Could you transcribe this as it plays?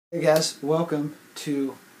Hey guys, welcome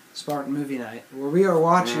to Spartan Movie Night, where we are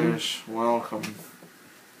watching... Yes, welcome.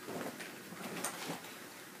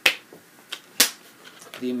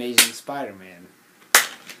 The Amazing Spider-Man.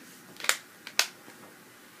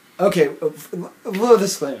 Okay, a little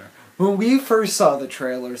disclaimer. When we first saw the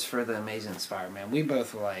trailers for The Amazing Spider-Man, we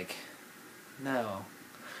both were like, no.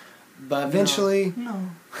 But eventually...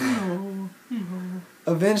 No.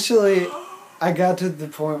 Eventually, I got to the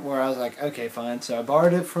point where I was like, okay, fine. So I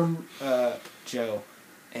borrowed it from Joe,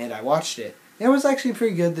 and I watched it. It was actually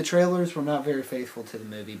pretty good. The trailers were not very faithful to the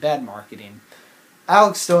movie. Bad marketing.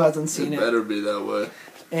 Alex still hasn't seen it. It better be that way.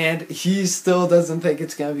 And he still doesn't think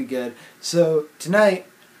it's going to be good. So tonight,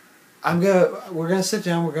 we're gonna sit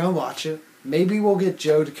down, we're gonna watch it. Maybe we'll get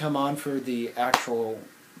Joe to come on for the actual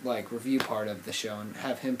review part of the show and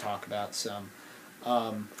have him talk about some.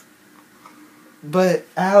 But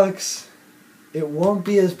Alex, it won't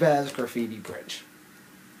be as bad as Graffiti Bridge.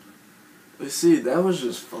 See, that was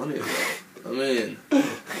just funny though. I mean,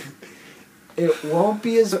 it won't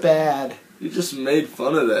be as bad. You just made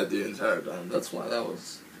fun of that the entire time. That's why that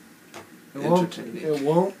was entertaining. It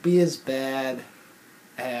won't be as bad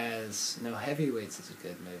as... No, Heavyweights is a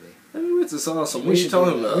good movie. Heavyweights is awesome. What are you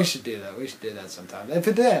talking about? We should do that. We should do that sometime. If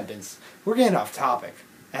it happens, we're getting off topic,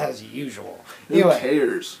 as usual. Who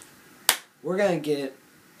cares? We're going to get,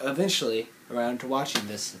 eventually, around to watching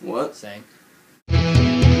this thing.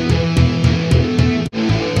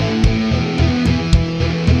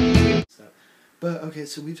 But, okay,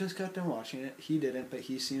 so we just got done watching it. He didn't, but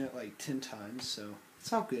he's seen it 10 times, so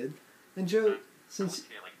it's all good. And Joe, since...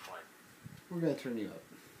 We're going to turn you up.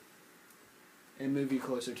 And move you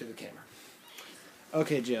closer to the camera.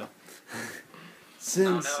 Okay, Joe.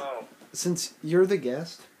 Since you're the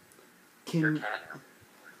guest,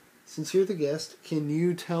 Since you're the guest, can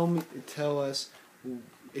you tell us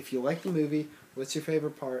if you like the movie, what's your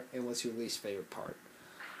favorite part, and what's your least favorite part?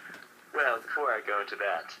 Well, before I go into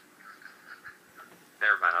that,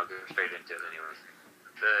 never mind, I'll go straight into it anyways.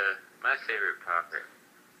 My favorite part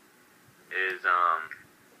is,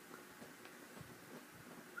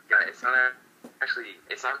 yeah, it's not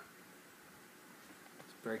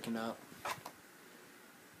It's breaking up.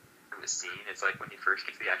 The scene, it's like when he first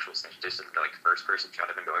gets the actual scene, just the first person shot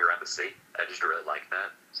of him going around the city. I just really like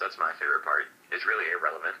that. So that's my favorite part. It's really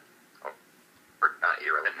irrelevant. Or not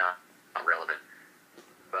irrelevant, not relevant.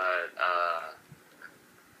 But,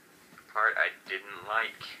 part I didn't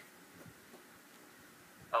like.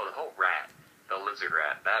 Oh, the whole rat. The lizard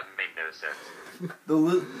rat. That made no sense.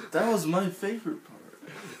 That was my favorite part.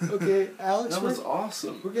 Okay, Alex. That was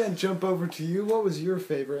awesome. We're going to jump over to you. What was your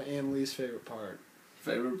favorite and least favorite part?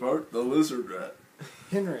 Favorite part? The lizard rat.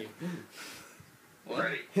 Henry. What?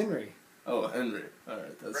 Freddy. Henry. Oh, Henry.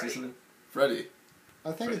 Alright, that's Freddy. his name? Freddy.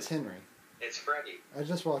 I think it's Henry. It's Freddy. I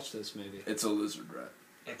just watched this movie. It's a lizard rat.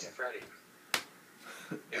 It's Freddy.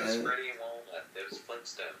 It was Freddy and Walnut. It was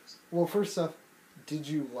Flintstones. Well, first off, did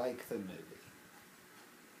you like the movie?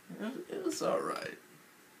 It was alright.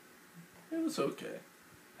 It was okay.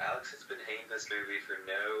 Alex has been hating this movie for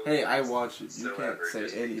no Hey, I watched it. You whatsoever, can't say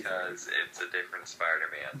just anything. because it's a different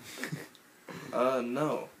Spider-Man.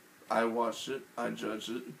 No. I watched it. I judged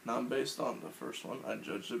it. Not based on the first one. I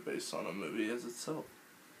judged it based on a movie as itself.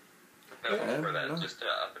 No, for that, no. just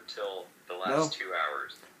up until the last 2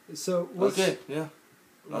 hours. So, Okay, yeah.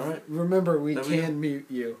 Alright. Remember, we Then can mute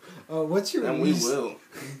you. What's your And least... we will.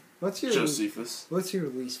 What's your Josephus. What's your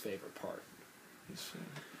least favorite part?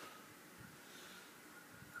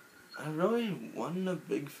 I really wasn't a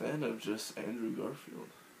big fan of just Andrew Garfield.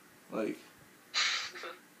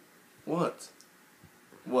 What?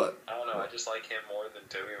 What? I don't know, I just like him more than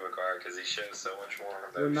Tobey Maguire because he shows so much more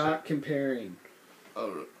emotion. We're not comparing.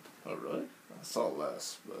 Oh, really? I saw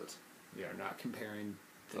less, but... We are not comparing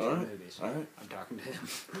the two Alright, movies. alright. I'm talking to him.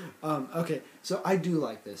 Okay, so I do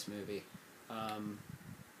like this movie.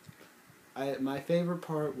 My favorite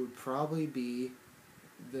part would probably be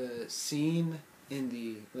the scene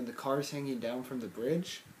when the car's hanging down from the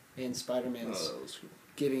bridge and Spider-Man's that was cool.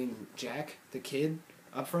 getting Jack, the kid,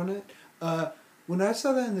 up from it. When I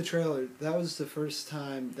saw that in the trailer, that was the first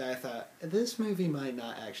time that I thought, this movie might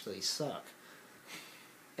not actually suck.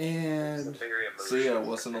 And... So yeah, I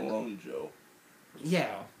wasn't alone, Joe.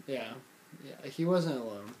 Yeah, he wasn't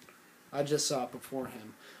alone. I just saw it before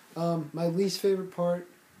him. My least favorite part,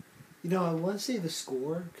 I want to say the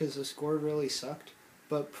score, because the score really sucked,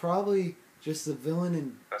 but probably just the villain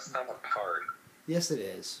and... That's not a part. Yes, it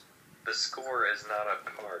is. The score is not a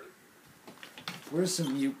part. Where's the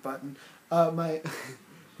mute button? My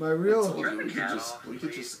real... We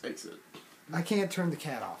could just exit. I can't turn the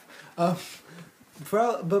cat off.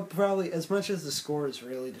 But probably, as much as the score is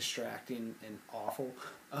really distracting and awful,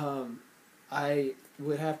 I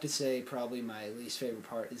would have to say probably my least favorite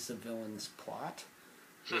part is the villain's plot,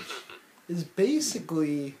 which is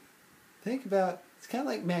basically, think about, it's kind of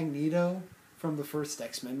like Magneto from the first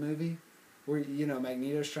X-Men movie, where, you know,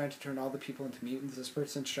 Magneto's trying to turn all the people into mutants, this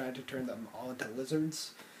person's trying to turn them all into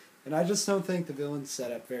lizards, and I just don't think the villain's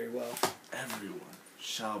set up very well. Everyone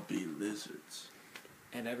shall be lizards.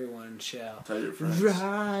 And everyone shall Tell your friends.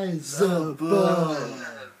 rise above.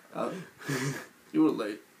 You were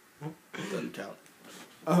late. Doesn't count.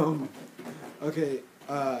 Okay.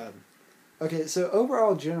 Okay. So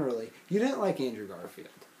overall, generally, you didn't like Andrew Garfield.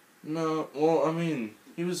 No. Well, I mean,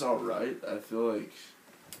 he was all right. I feel like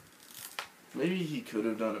maybe he could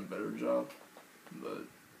have done a better job, but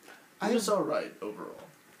he was all right overall.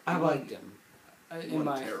 I liked him. In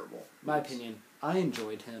terrible. My opinion, I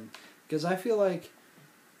enjoyed him because I feel like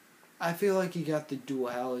he got the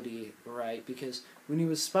duality right, because when he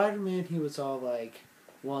was Spider-Man, he was all like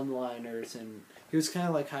one-liners and he was kind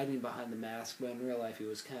of like hiding behind the mask, but in real life he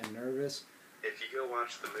was kind of nervous. If you go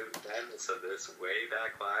watch the movie Madness of this way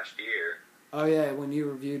back last year... Oh yeah, when you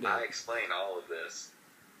reviewed it. I explain all of this.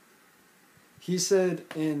 He said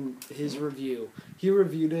in his review, he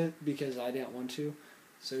reviewed it because I didn't want to,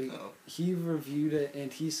 so he reviewed it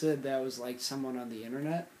and he said that was like someone on the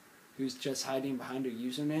internet who's just hiding behind a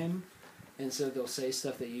username, and so they'll say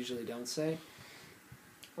stuff they usually don't say,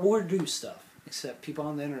 or do stuff, except people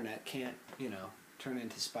on the internet can't, you know, turn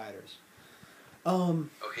into spiders.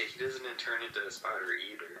 Okay, he doesn't turn into a spider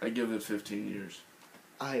either. I give it 15 years.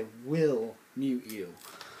 I will mute you.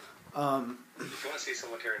 If you want to see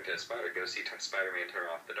someone turn into a spider, go see Spider-Man Turn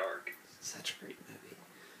Off the Dark. Such a great movie.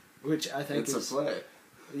 Which I think it's a play.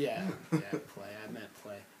 Yeah, play. I meant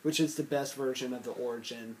play. Which is the best version of the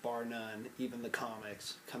origin, bar none. Even the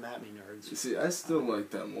comics. Come at me, nerds. You see, I still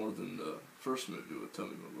like that more than the first movie with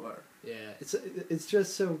Tobey Maguire. Yeah, it's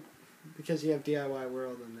just so, because you have DIY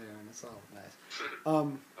World in there, and it's all nice.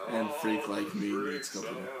 And Freak Like Me needs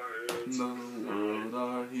company. No world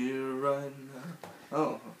are here right now.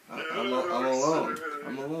 Oh, I'm alone.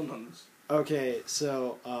 I'm alone on this. Okay,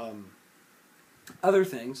 so other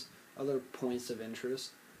things, other points of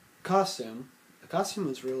interest. Costume. The costume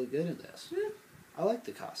was really good in this. Yeah. I like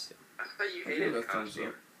the costume. I thought you hated the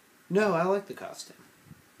costume. No, I like the costume.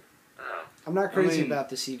 Oh. I'm not crazy about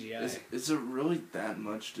the CGI. Is it really that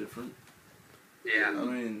much different? Yeah. I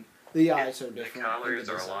mean, the eyes are different. The colors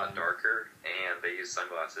are a lot darker, and they use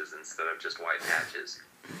sunglasses instead of just white patches.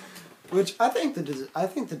 Which I think the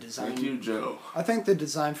design. Thank you, Joe. I think the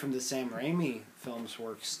design from the Sam Raimi films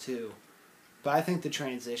works too, but I think the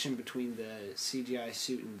transition between the CGI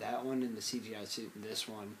suit in that one and the CGI suit in this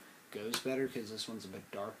one goes better because this one's a bit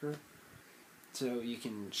darker, so you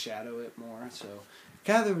can shadow it more. So,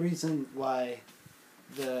 kind of the reason why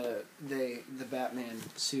the Batman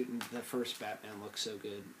suit in the first Batman looks so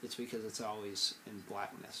good. It's because it's always in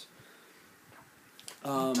blackness.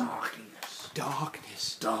 Darkness.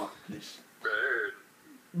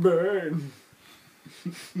 Burn.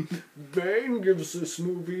 Bane gives this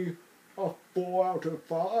movie a 4 out of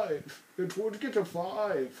 5. It would get a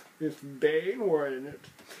 5 if Bane were in it.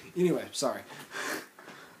 Anyway, sorry.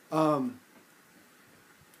 I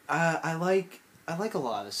like a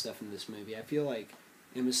lot of stuff in this movie. I feel like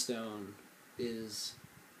Emma Stone is...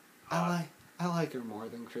 I like her more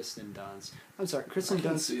than Kristen Dunst. I'm sorry, Kristen Dunst... I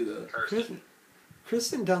can see that.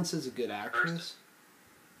 Kristen Dunst is a good actress.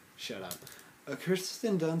 Shut up.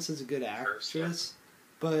 Kristen Dunst is a good actress,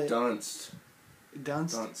 but... Dunst.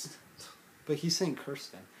 But he's saying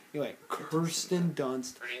Kirsten. Anyway, Kirsten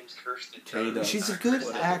Dunst. Her name's Kirsten Dunst. She's a good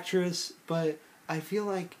actress, but I feel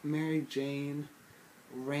like Mary Jane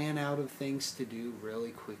ran out of things to do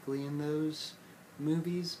really quickly in those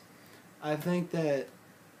movies. I think that...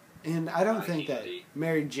 And I don't think that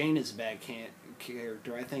Mary Jane is a bad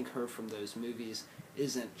character. I think her from those movies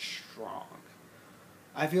isn't strong.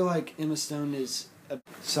 I feel like Emma Stone is...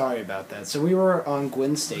 Sorry about that. So we were on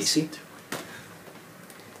Gwen Stacy.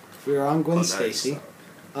 Stacy.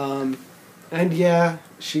 And yeah,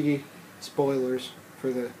 she... Spoilers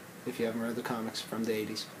for the... If you haven't read the comics from the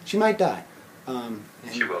 80s. She might die. And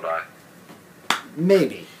she will die.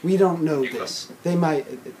 Maybe. We don't know this. They might...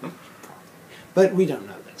 But we don't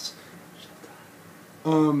know this.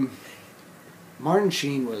 Martin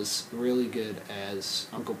Sheen was really good as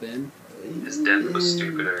Uncle Ben. His death was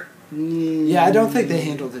stupider. Yeah, I don't think they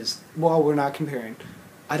handled his... Well, we're not comparing.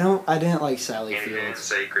 I didn't like Sally Fields. And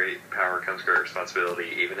say great power comes great responsibility,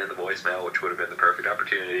 even in the voicemail, which would have been the perfect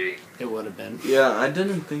opportunity. It would have been. Yeah, I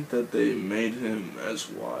didn't think that they made him as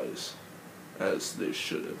wise. as they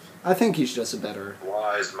should have. I think he's just a better...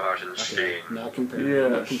 Wise Martin Sheen. Not comparing. Yeah.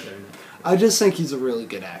 Not comparing it. I just think he's a really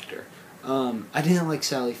good actor. I didn't like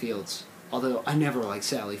Sally Fields. Although, I never liked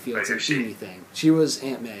Sally Fields in anything. She was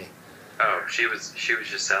Aunt May. Oh, she was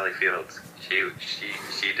just Sally Fields. She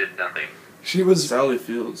did nothing. She was... Sally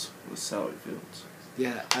Fields was Sally Fields.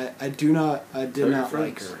 Yeah, I did not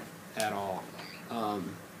like her at all.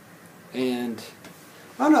 And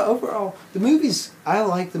I don't know, overall, the movie's, I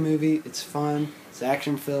like the movie, it's fun, it's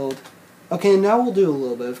action filled. Okay, now we'll do a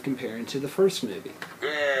little bit of comparing to the first movie.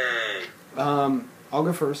 Yay! I'll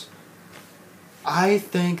go first. I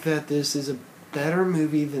think that this is a better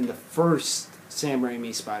movie than the first Sam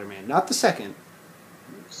Raimi Spider-Man. Not the second,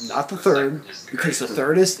 not the third, because the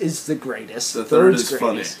third is the greatest. The third is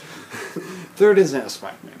greatest. Funny. Third isn't a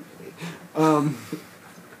Spider-Man movie.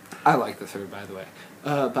 I like the third, by the way.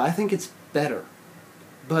 But I think it's better.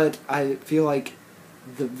 But I feel like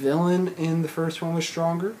the villain in the first one was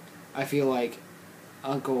stronger. I feel like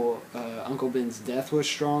Uncle Ben's death was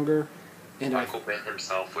stronger. And Uncle Ben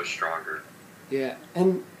himself was stronger. Yeah,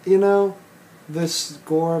 and, you know, the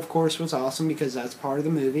score, of course, was awesome because that's part of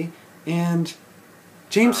the movie. And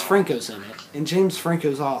James Franco's in it, and James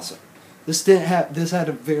Franco's awesome. This had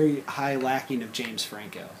a very high lacking of James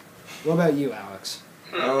Franco. What about you, Alex?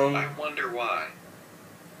 I wonder why.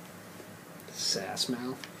 Sass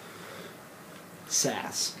mouth.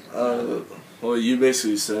 Sass. Well, you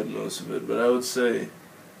basically said most of it, but I would say,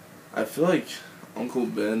 I feel like Uncle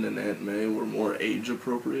Ben and Aunt May were more age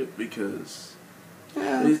appropriate because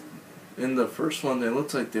in the first one they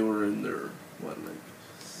looked like they were in their,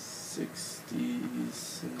 60s?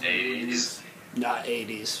 80s? Not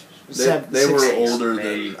 80s. They were 60s. older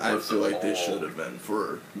than I feel like they should have been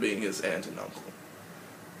for being his aunt and uncle.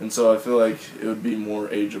 And so I feel like it would be more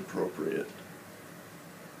age appropriate,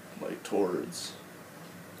 like towards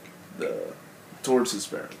his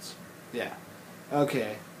parents. Yeah.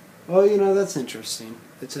 Okay. Well, you know, that's interesting.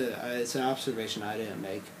 It's an observation I didn't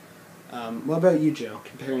make. What about you, Joe?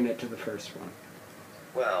 Comparing it to the first one.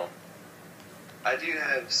 Well, I do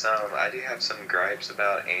have some gripes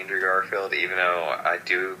about Andrew Garfield, even though I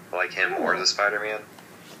do like him more as a Spider-Man.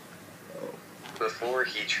 Before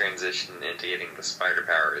he transitioned into getting the spider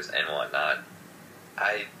powers and whatnot,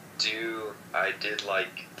 I did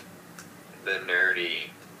like the nerdy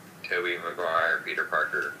Tobey Maguire Peter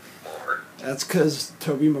Parker more. That's because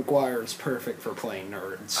Tobey Maguire is perfect for playing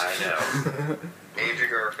nerds. I know. Andrew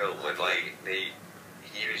Garfield would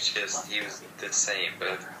he was the same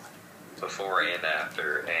both before and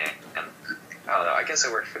after, and I don't know, I guess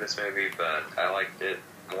it worked for this movie, but I liked it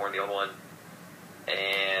more in the old one.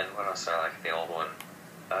 And what else did I like in the old one?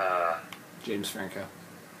 James Franco.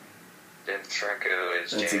 James Franco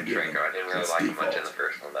is James Franco. I didn't really like him much in the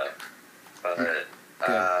first one, though. But,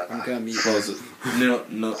 I'm gonna mute. Close it. No,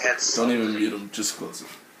 don't even mute him. Just close it.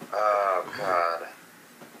 Oh, God.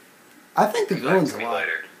 I think the villain's a lot.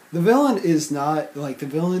 Later. The villain is not, like, the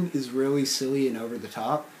villain is really silly and over the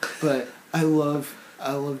top, but I love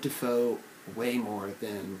Defoe way more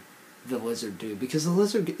than the Lizard dude, because the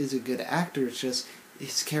Lizard is a good actor, it's just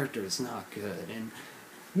his character is not good, and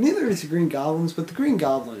neither is the Green Goblins, but the Green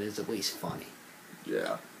Goblin is at least funny.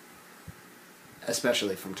 Yeah.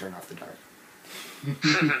 Especially from Turn Off the Dark.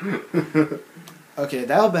 Okay,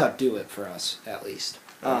 that'll about do it for us, at least.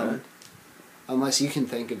 Unless you can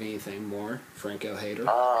think of anything more, Franco hater.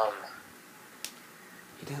 You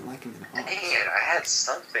didn't like him in Oz. Dang it, I had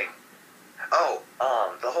something. Oh,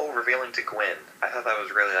 the whole revealing to Gwen. I thought that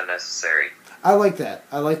was really unnecessary. I like that.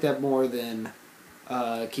 I like that more than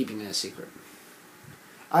keeping it a secret.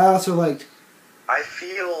 I also liked... I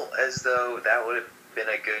feel as though that would have been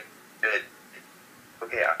a good...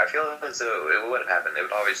 Okay, I feel as though it would have happened. It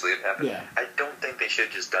would obviously have happened. Yeah. I don't think they should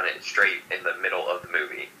have just done it straight in the middle of the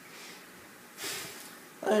movie.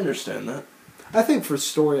 I understand that. I think for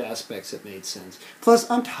story aspects it made sense. Plus,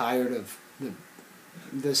 I'm tired of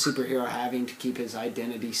the superhero having to keep his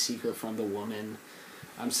identity secret from the woman.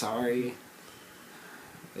 I'm sorry.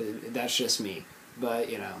 That's just me. But,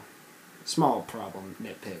 you know, small problem,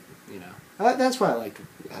 nitpick, you know. That's why I liked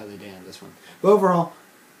how they did this one. But overall,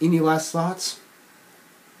 any last thoughts?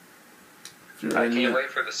 I can't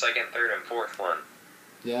wait for the second, third, and fourth one.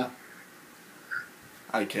 Yeah?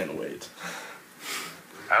 I can't wait.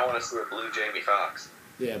 I want to see a blue Jamie Foxx.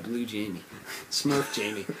 Yeah, blue Jamie. Smurf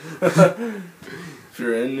Jamie. If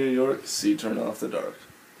you're in New York, see Turn Off the Dark.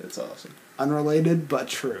 It's awesome. Unrelated, but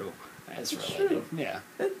true. It's related. True. Yeah.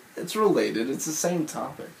 It's related. It's the same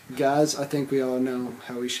topic. Guys, I think we all know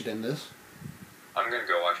how we should end this. I'm going to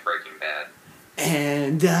go watch Breaking Bad.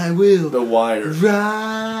 And I will The Wire.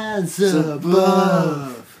 rise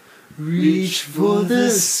above Reach for the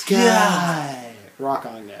sky. Rock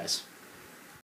on, guys.